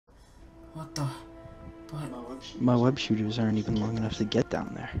What the? But My web shooters aren't even long enough to get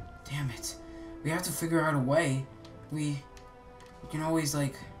down there. damn it. We have to figure out a way. We can always,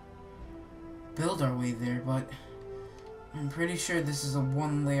 like, build our way there, but I'm pretty sure this is a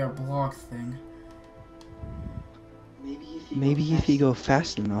one-layer block thing. Maybe if you go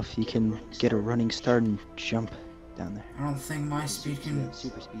fast enough, you can get a running start and jump down there. I don't think my speed You can... have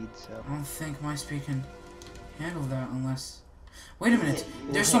super speed, so... I don't think my speed can handle that unless... Wait a minute!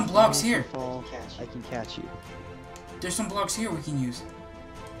 There's some blocks here! I can catch you. There's some blocks here we can use.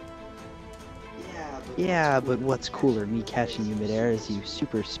 Yeah, but what's cooler, me catching you midair as you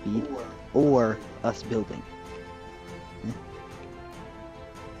super speed, or us building?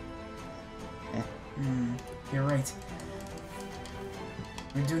 You're right.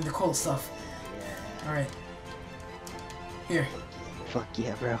 We're doing the cool stuff. Alright. Here. Fuck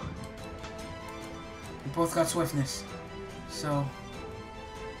yeah, bro. We both got swiftness. So,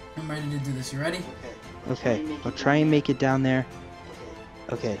 I'm ready to do this. You ready? Okay, I'll try and make it down there.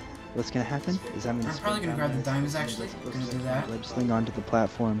 Okay, what's gonna happen is I'm probably gonna grab the diamonds actually. I'm gonna do that. Web sling onto the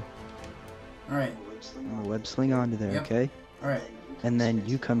platform. Alright. I'm gonna web sling onto there, Yep. okay? Alright. And then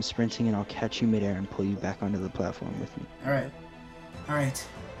you come sprinting and I'll catch you midair and pull you back onto the platform with me. Alright. Alright.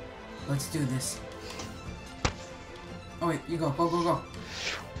 Let's do this. Oh wait, you go. Go, go, go.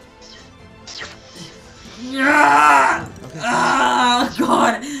 Yeah! Okay. Ah,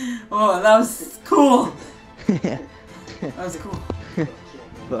 God! Oh, that was cool! Yeah. That was cool.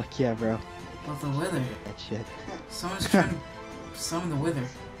 Fuck yeah, bro. But the wither. That shit. Someone's trying to summon the wither.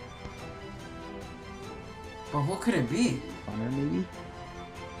 But what could it be? Conor, maybe?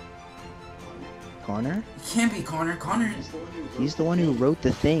 Conor? It can't be Conor. Conor... He's the one who wrote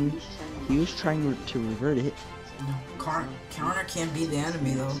the thing. He was trying to revert it. No, Conor can't be the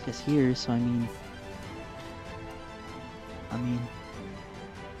enemy, though. Because here, so I mean, I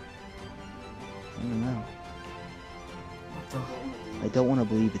don't know. What the... I don't want to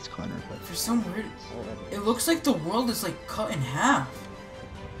believe it's Conor, but For some weird... It looks like the world is, like, cut in half.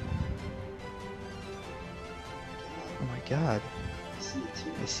 oh my god,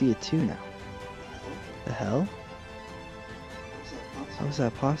 I see it too now. The hell? How is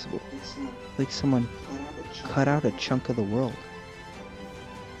that possible? Like someone cut out a chunk of the world.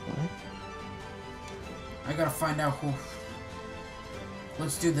 What? I gotta find out who...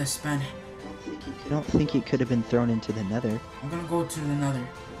 Let's do this, Ben. I don't think it could have been thrown into the nether. I'm gonna go to the nether.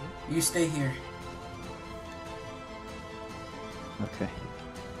 You stay here. Okay.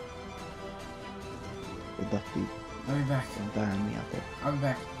 Good luck, dude. I'll be back. Don't die on me out there. I'll be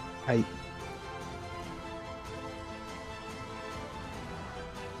back. I...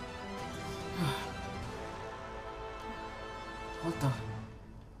 What the...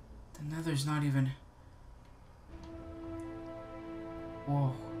 The nether's not even...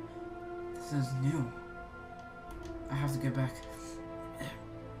 Whoa. This is new. I have to get back.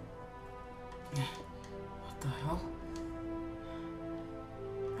 What the hell?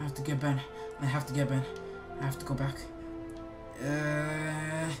 I have to get Ben. I have to get Ben. I have to go back.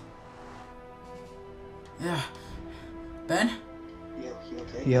 Yeah. Ben?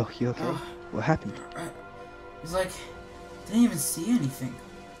 Yo, you okay? Oh. What happened? It's like... Didn't even see anything.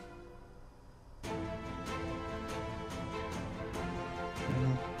 I don't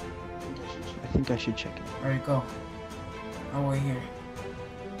know. I think I should check it. Alright, go. I'll wait here.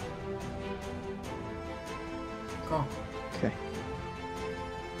 Go. Okay.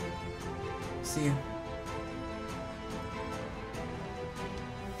 See you.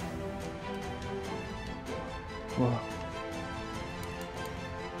 Whoa.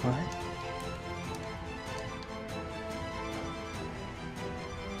 What?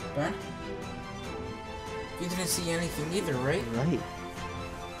 Ben? You didn't see anything either, right? Right.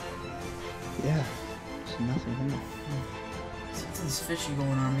 Yeah. There's nothing here. Something's fishy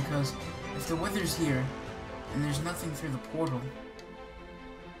going on because if the weather's here and there's nothing through the portal,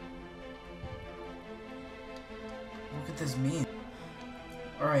 what could this mean?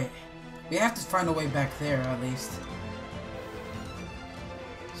 Alright, we have to find a way back there at least.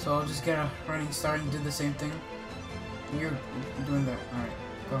 So I'll just get a running start and do the same thing. You're doing that. Alright,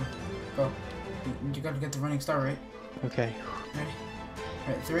 go. Go. You gotta get the running start, right? Okay. Ready?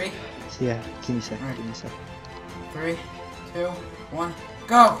 Alright, 3. Yeah, give me a sec. Alright. Give me a sec. 3, 2, 1,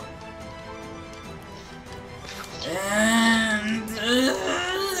 go! And...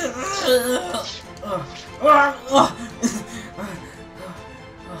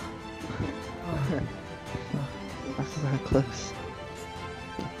 That's not close.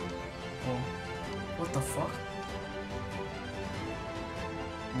 What the fuck?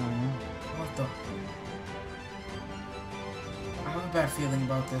 I don't know. What the... I have a bad feeling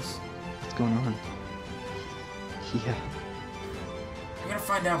about this. What's going on? Yeah. We gotta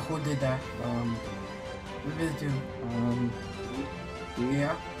find out who did that. We really do.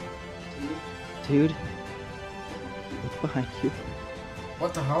 Yeah? Dude? Look behind you.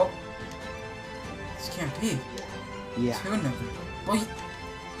 What the hell? This can't be. Yeah. Two never. Well,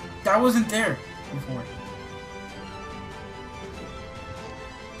 that wasn't there before.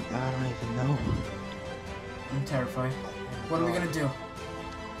 I don't even know. I'm terrified. What are we gonna do?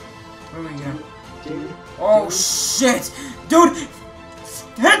 What are we gonna... Dude. Oh shit! Dude!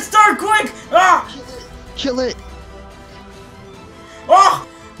 Head start quick! Ah! Kill it! Oh!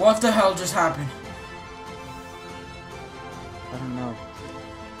 What the hell just happened? I don't know.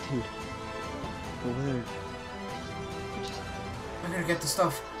 Dude. The wizard. I'm gonna get the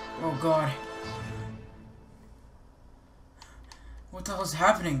stuff. Oh god. What the hell is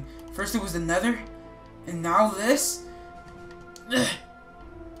happening? First it was the nether, and now this? Ugh.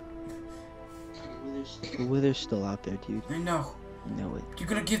 The wither's still out there, dude. I know. You know it. You're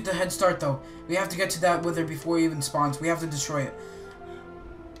gonna give the head start though. We have to get to that wither before he even spawns. We have to destroy it.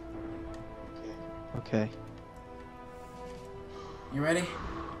 Okay. You ready?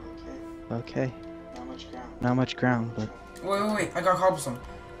 Okay. Not much ground. Not much ground, but... Wait. I got cobblestone.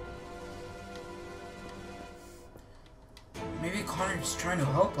 Maybe Connor's trying to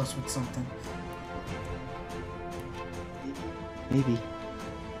help us with something. Maybe.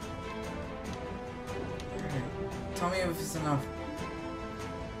 Alright. Tell me if it's enough.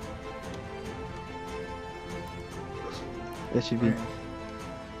 That should be...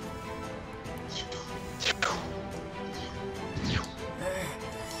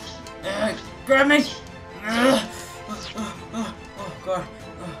 Alright. Grab me! Oh god.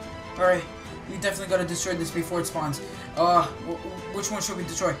 Alright. We definitely gotta destroy this before it spawns. Which one should we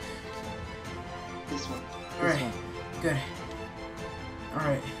destroy? This one. Alright. Good.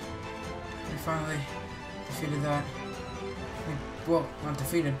 Alright. We finally defeated that. Well, not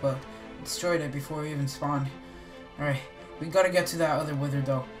defeated, but destroyed it before we even spawned. Alright. We gotta get to that other wither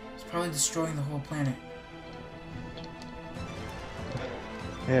though. It's probably destroying the whole planet.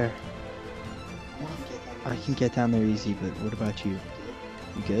 There. I can get down there easy, but what about you?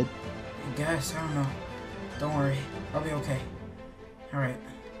 You good? I guess, I don't know. Don't worry, I'll be okay. Alright.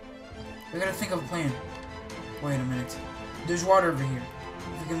 We gotta think of a plan. Wait a minute. There's water over here.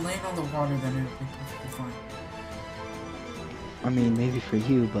 If we can land on the water, then it'll be perfectly fine. I mean, maybe for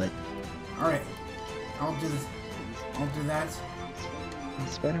you, but... Alright. I'll do that.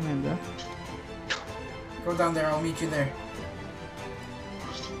 It's Spider-Man, bro. Go down there, I'll meet you there.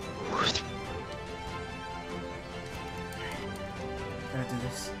 Gotta do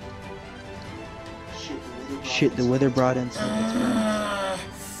this. Shit, The wither brought in some...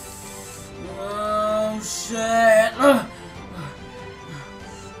 Oh shit! I'm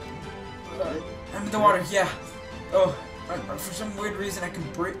in the water, yeah. Oh, for some weird reason I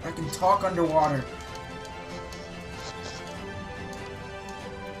can talk underwater.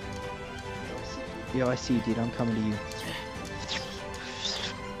 Yo, I see you, dude. I'm coming to you.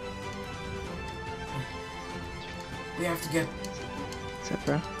 We have to get... What's up,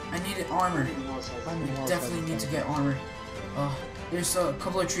 bro? I need armor. We definitely need to get armor. There's a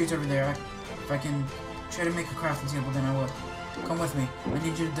couple of trees over there. If I can try to make a crafting table, then I will. Come with me. I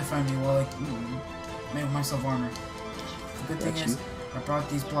need you to defend me while I make myself armor. The good thing is, I brought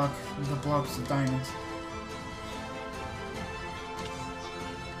the blocks of diamonds.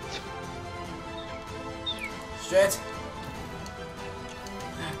 Shit!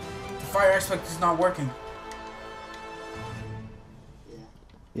 The fire aspect is not working.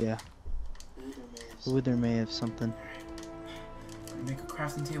 Yeah. The wither may have something. Make a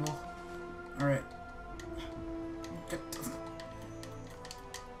crafting table. Alright.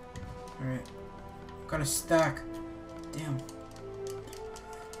 Alright. Got a stack. Damn.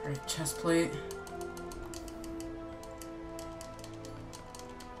 Alright, chest plate.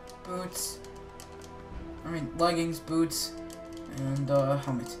 Boots. Leggings, boots, and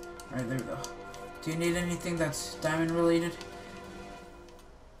helmet. Alright, there we go. Do you need anything that's diamond related?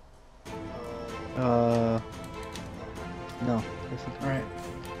 No. Alright.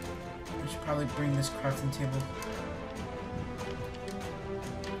 I should probably bring this crafting table.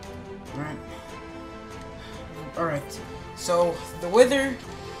 Alright. Alright. So, the wither...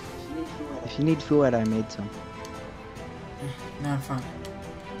 If you need food, I made some. No, I'm fine. I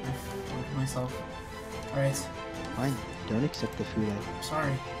fed myself. Alright. Fine. Don't accept the food I...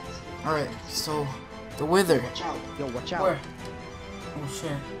 Sorry. Alright, so... The wither. Watch out. Yo, watch out. Where? Oh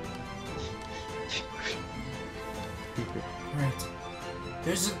shit.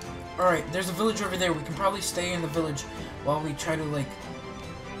 Alright. There's a village over there. We can probably stay in the village while we try to, like...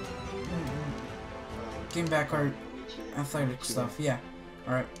 getting back our athletic stuff. Yeah.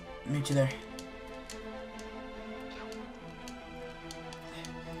 Alright, meet you there.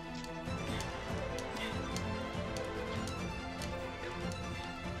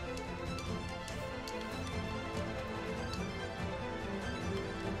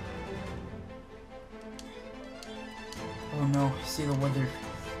 Oh no, I see the weather's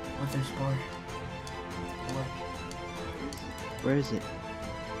bar. Where is it?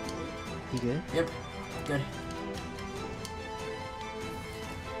 You good? Yep, good.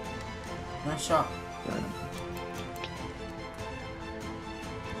 Nice shot. Got him.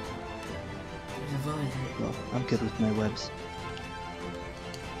 There's a villager. Well, I'm good with my webs.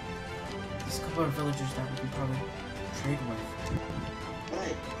 There's a couple of villagers that we can probably trade with.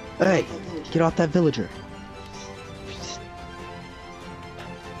 Hey, Hey, get off that villager.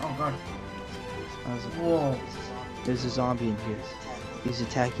 Oh god. I was like, Whoa. there's a zombie in here. He's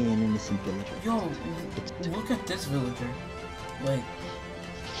attacking an innocent villager. Yo, look at this villager. Like,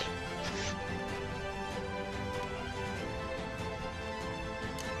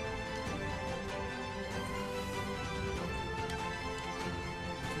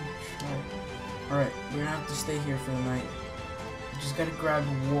 alright, we're gonna have to stay here for the night. We just gotta grab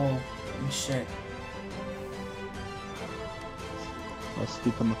wool and shit. I'll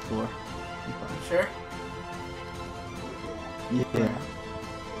sleep on the floor. Sure? Yeah. Alright.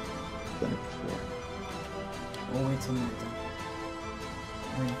 Done it before. We'll wait till night then.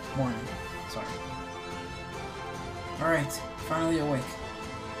 I mean, morning. Sorry. Alright, finally awake.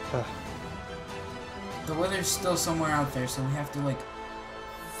 The weather's still somewhere out there, so we have to, like,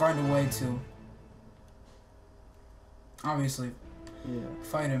 find a way to, obviously, Yeah.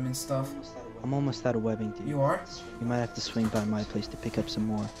 fight him and stuff. I'm almost out of webbing, dude. You are? You might have to swing by my place to pick up some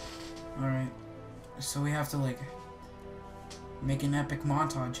more. Alright. So we have to, like, make an epic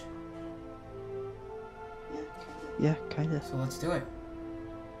montage. Yeah, kinda. So let's do it.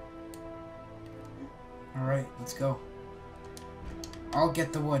 Alright, let's go. I'll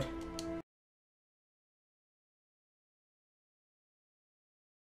get the wood.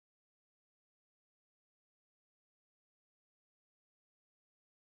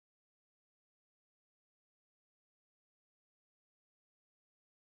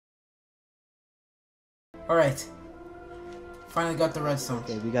 Alright. Finally got the redstone.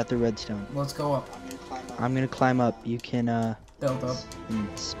 Okay, we got the redstone. Let's go up. I'm gonna climb up. You can, Build up.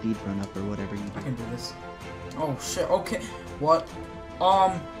 speed run up or whatever you I do. can do this. Oh shit, okay. What?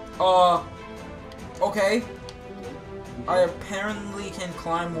 Okay. I apparently can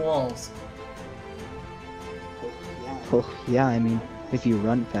climb walls. Oh, yeah, I mean, if you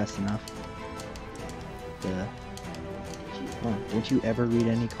run fast enough. Yeah. Oh, didn't you ever read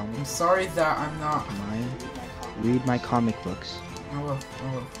any I'm comics? sorry that I'm not. Mine? Read my comic books. I will.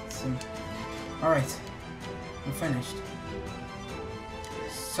 Let's see. Alright. I'm finished.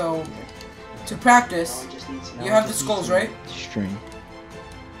 So, to practice, you have the skulls, right? String.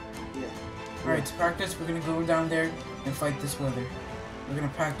 Alright, to practice, we're gonna go down there and fight this wither. We're gonna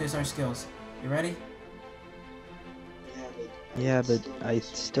practice our skills. You ready? Yeah, but I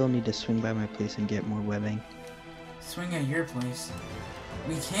still need to swing by my place and get more webbing. Swing at your place.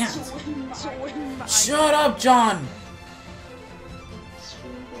 We can't. Shut up, John!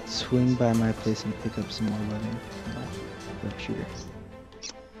 Swing by my place and pick up some more webbing. Web shooter.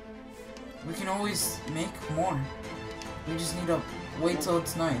 We can always make more. We just need to wait till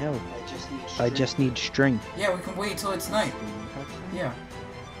it's night. No, I just need string. Yeah, we can wait till it's night. Yeah.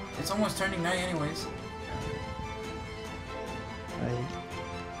 It's almost turning night anyways.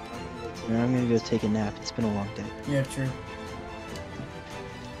 I'm gonna go take a nap. It's been a long day. Yeah, true.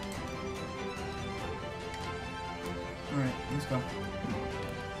 Alright, let's go.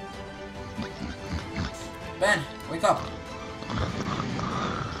 Ben, wake up!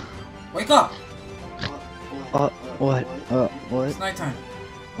 Wake up! What? What? It's nighttime.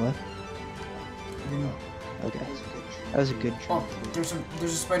 What? I didn't- Okay. That was a good Oh, dream.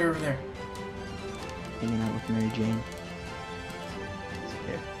 there's a spider over there. Hanging out with Mary Jane.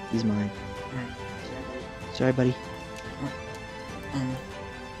 There. He's mine. Alright. Sorry, buddy.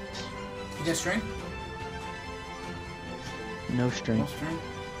 You got string? No string. No string?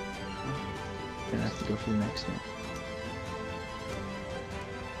 Gonna have to go for the next one.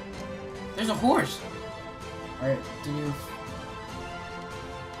 There's a horse! Alright, did you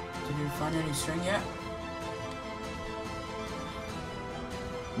find any string yet?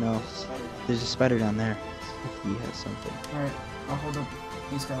 No. There's a spider down there. If he has something. Alright, I'll hold up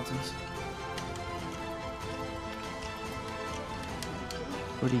these skeletons.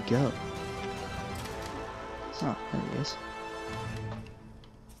 Where'd he go? Oh, there he is.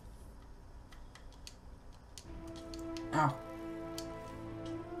 Ow.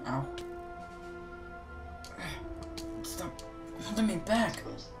 Ow. Stop holding me back.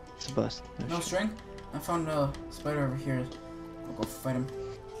 It's a bust. No string? I found a spider over here. I'll go fight him.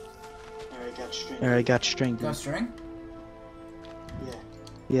 Alright, got string. Alright, got string. Got string? Yeah.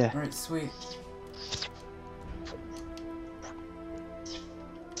 Yeah. Alright, sweet.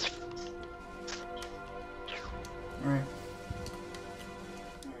 Alright.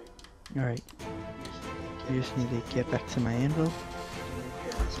 Alright. I just need to get back to my anvil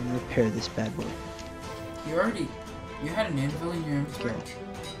and repair this bad boy. You had an anvil in your inventory?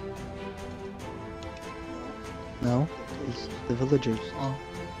 No, it's the villagers. Oh,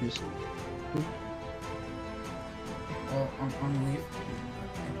 Just well, I'm on leave.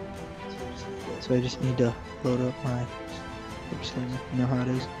 so I just need to load up my sling. You know how it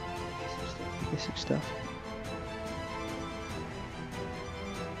is. Basic stuff.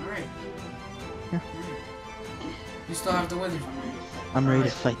 Alright. Yeah. You still have the wither. I'm ready to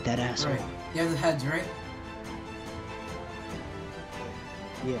Alright. fight that asshole. Right. You have the heads, right?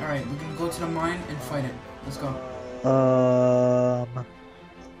 Yeah. Alright, we're gonna go to the mine and fight it. Let's go.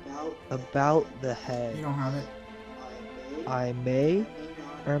 About the You head. don't have it. I may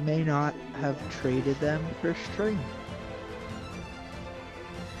or may not have traded them for string.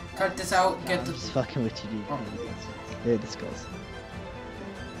 Cut this out, get I'm the... just fucking with you, dude. Oh. There this goes.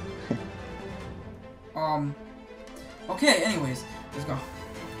 Okay, anyways. Let's go.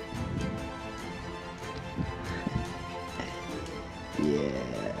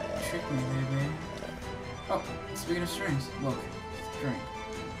 Yeah. Trick me there, baby. Oh, speaking of strings, look. String.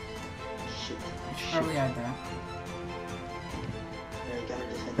 Shit. You should probably add that. Alright, gotta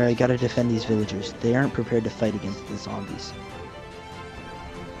defend. Alright, gotta defend these villagers. They aren't prepared to fight against the zombies.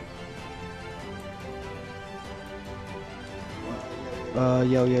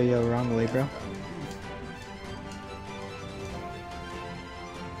 Yo, wrong way, bro.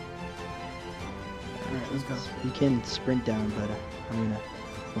 Alright, let's go. You can sprint down, but I'm gonna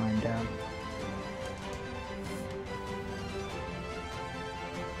climb down.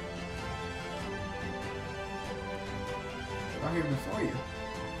 Got here before you.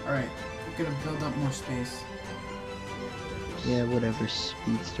 Alright, we're gonna build up more space. Yeah, whatever,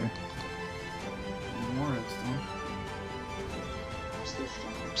 speedster. More redstone. Still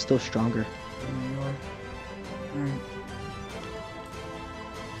strong. I'm still stronger. Than you are. Alright.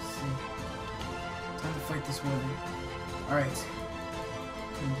 Let's see. Time to fight this wither. Alright.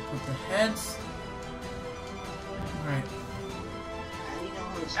 Time to put the heads. Alright.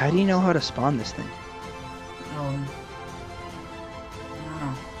 How do you know how to spawn this thing? I don't know.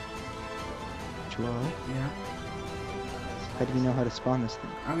 Joel? Yeah. How do you know how to spawn this thing?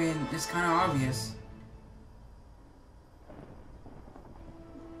 I mean, it's kind of obvious.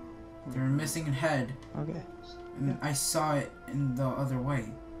 They're missing a head. Okay. And I saw it in the other way.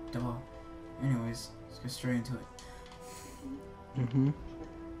 Duh. Anyways, let's get straight into it. Mm-hmm.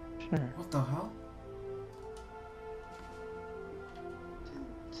 Sure. What the hell?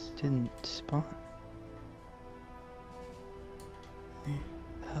 Didn't spawn. Yeah.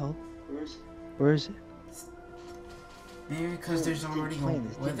 Hell? Where's Where is it? Maybe because there's already a Playing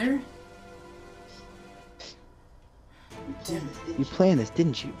this, didn't wither? You planned this,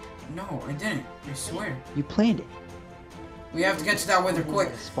 didn't you? No, I didn't. I swear. You planned it. We have to get to that wither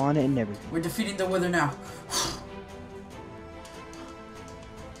quick. Spawn it and everything. We're defeating the wither now.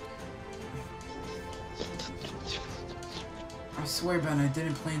 I swear, Ben, I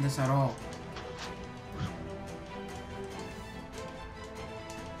didn't plan this at all.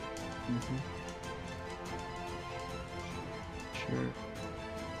 Mm-hmm. Sure.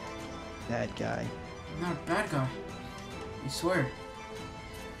 That guy. I'm not a bad guy. I swear.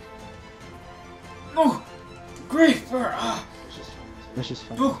 No! Grief! Ah! Let's just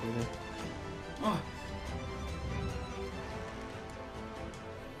find Oh. this wither. Oh.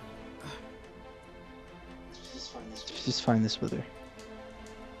 just find this Let's just find this wither.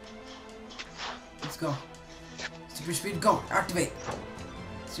 Let's go. Super speed, go! Activate!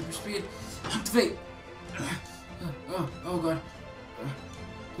 Super speed, activate! Oh god.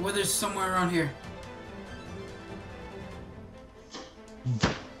 The wither's somewhere around here.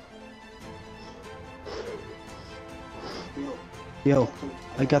 Yo,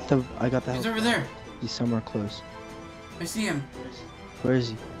 I got the He's help. over there. He's somewhere close. I see him. Where is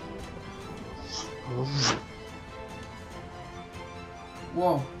he?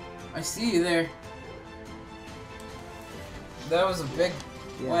 Whoa. I see you there. That was a big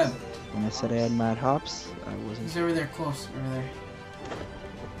web. When I said I had mad hops, I wasn't. He's over there, close, over there.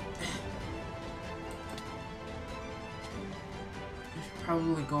 I should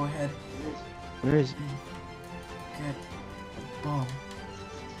probably go ahead. Where is he? get a bow.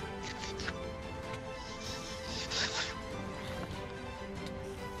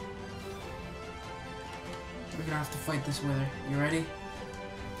 We're gonna have to fight this wither. You ready?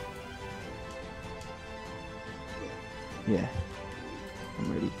 Yeah.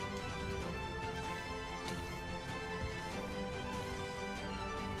 I'm ready.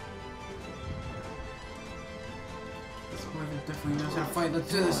 This wither definitely knows how to fight.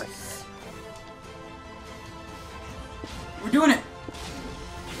 Let's do this. We're doing it!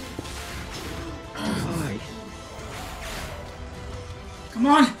 Come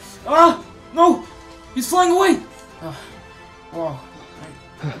on! Ah! No! He's flying away! Whoa.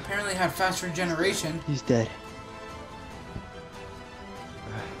 I apparently had fast regeneration. He's dead.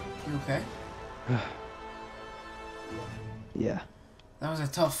 You okay? Yeah. That was a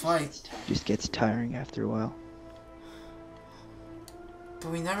tough fight. Just gets tiring after a while.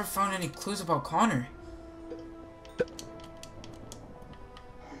 But we never found any clues about Conor.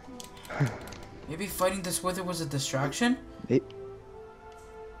 Maybe fighting this wither was a distraction?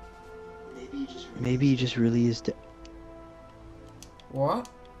 Maybe he just really is dead. What?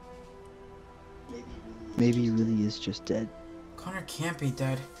 Maybe he really is just dead. Conor can't be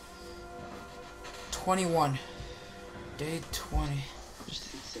dead. 21. Day 20.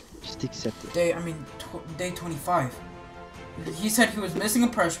 Just accept it. Day 25. He said he was missing a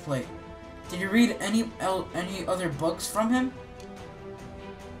pressure plate. Did you read any other books from him?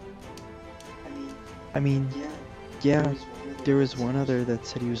 I mean, yeah, there was one other that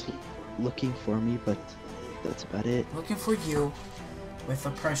said he was looking for me, but that's about it. Looking for you with a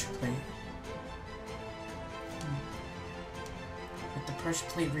pressure plate. With the pressure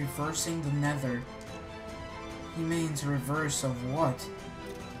plate reversing the nether. He means reverse of what?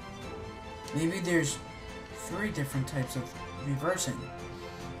 Maybe there's 3 different types of reversing.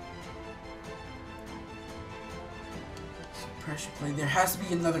 Pressure plate. There has to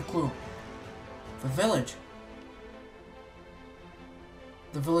be another clue. The village.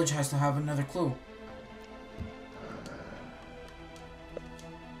 The village has to have another clue.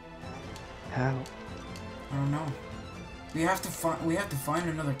 How? I don't know. We have to find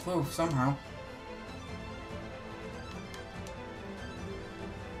another clue somehow.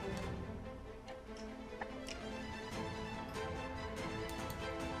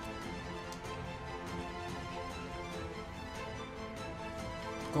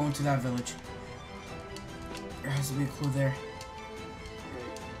 Go into that village. There has to be a clue there.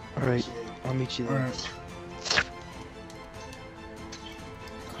 Alright, I'll meet you there. Alright.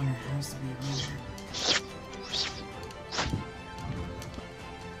 Conor has to be around here.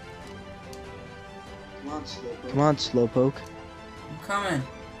 Slowpoke. Come on, Slowpoke. I'm coming.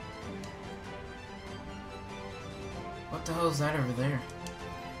 What the hell is that over there?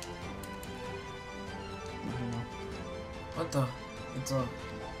 I don't know. What the? It's a... Oh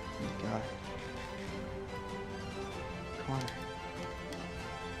my god. Conor.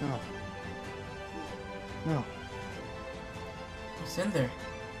 No. No. What's in there?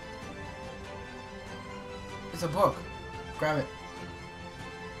 It's a book. Grab it.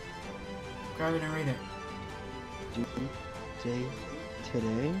 Grab it and read it.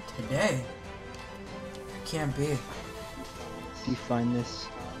 Today? Today? Can't be. If you find this,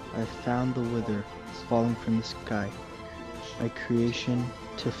 I found the wither falling from the sky. My creation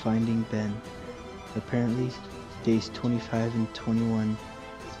to finding Ben. Apparently, days 25 and 21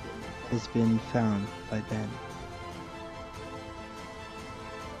 has been found by Ben.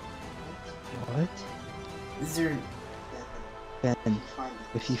 What? Is there... Ben,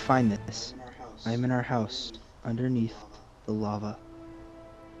 if you find this, I'm in our house, underneath the lava.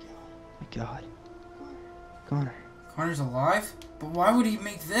 My god. Conor. Conor's alive? But why would he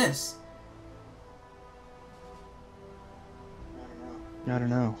make this? I don't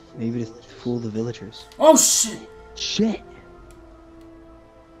know. Maybe to fool the villagers. Oh shit! Shit!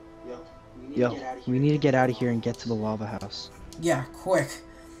 Yo, we need to get out of here and get to the lava house. Yeah, quick.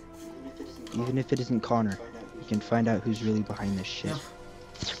 Even if it isn't Conor, we can find out who's really behind this shit. Yep.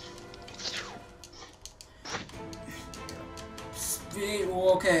 Speed.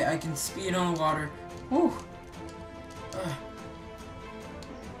 Oh, okay, I can speed on the water. Woo.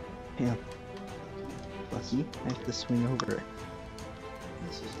 Yeah. Lucky, I have to swing over it.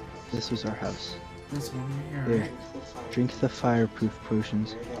 This was our house. This one right Here, here, right? drink the fireproof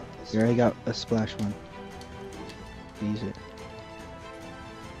potions. Here, I got a splash one. Use it.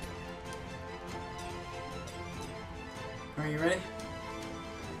 Are you ready?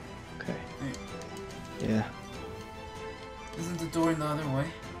 Okay. Right. Yeah. Isn't the door in the other way?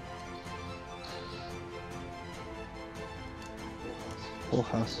 Whole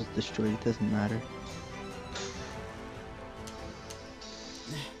house is destroyed, it doesn't matter.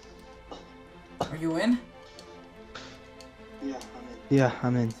 you in? Yeah, I'm in. Yeah,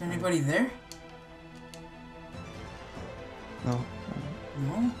 I'm in. Is there anybody there? No,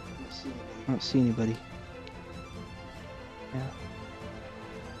 No? I don't see anybody. I don't see anybody. Yeah.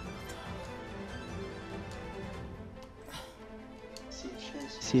 See a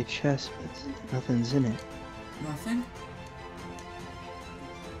chest. See a chest, but nothing's in it. Nothing?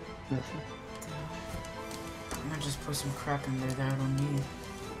 Nothing. I'm gonna just put some crap in there that I don't need.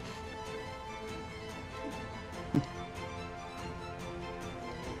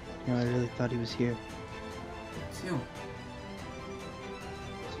 No, I really thought he was here. It's you.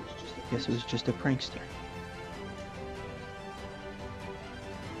 Guess it was just a prankster.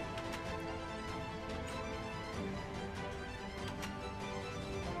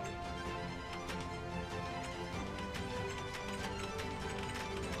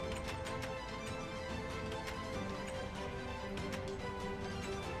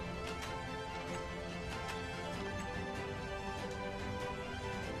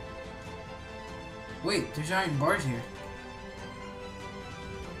 Wait, there's giant bars here.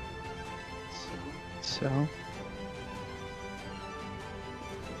 So,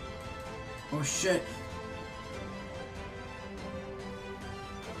 Oh shit.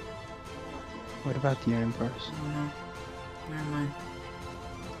 what about the iron bars? Oh no. Never mind.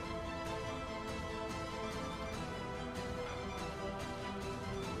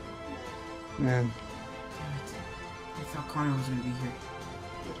 Man, Damn it. I thought Conor was gonna be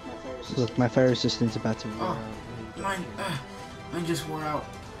here. look, my fire resistance about to wear Oh, out. Mine just wore out.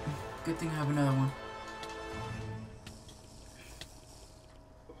 Good thing I have another one.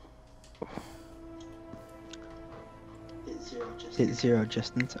 Hit 0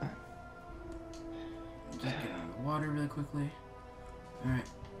 just in time. Just get on the water really quickly. Alright.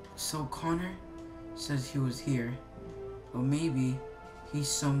 So Conor says he was here. Well, maybe he's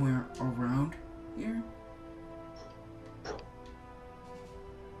somewhere around here?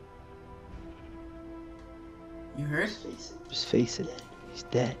 You heard? Just face it. He's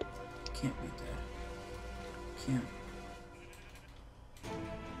dead. Can't be dead. Can't.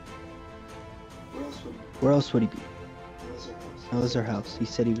 Where else would he Where else would he be? Where was her house? That was our house. He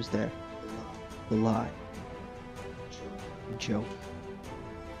said he was there. The lie. The lie. Joe. Joe.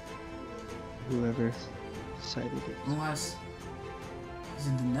 Whoever decided it. Unless he's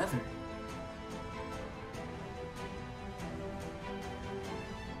in the nether.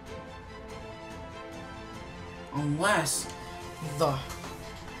 Unless the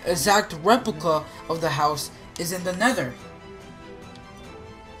exact replica of the house is in the nether.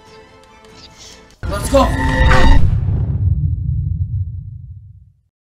 Let's go!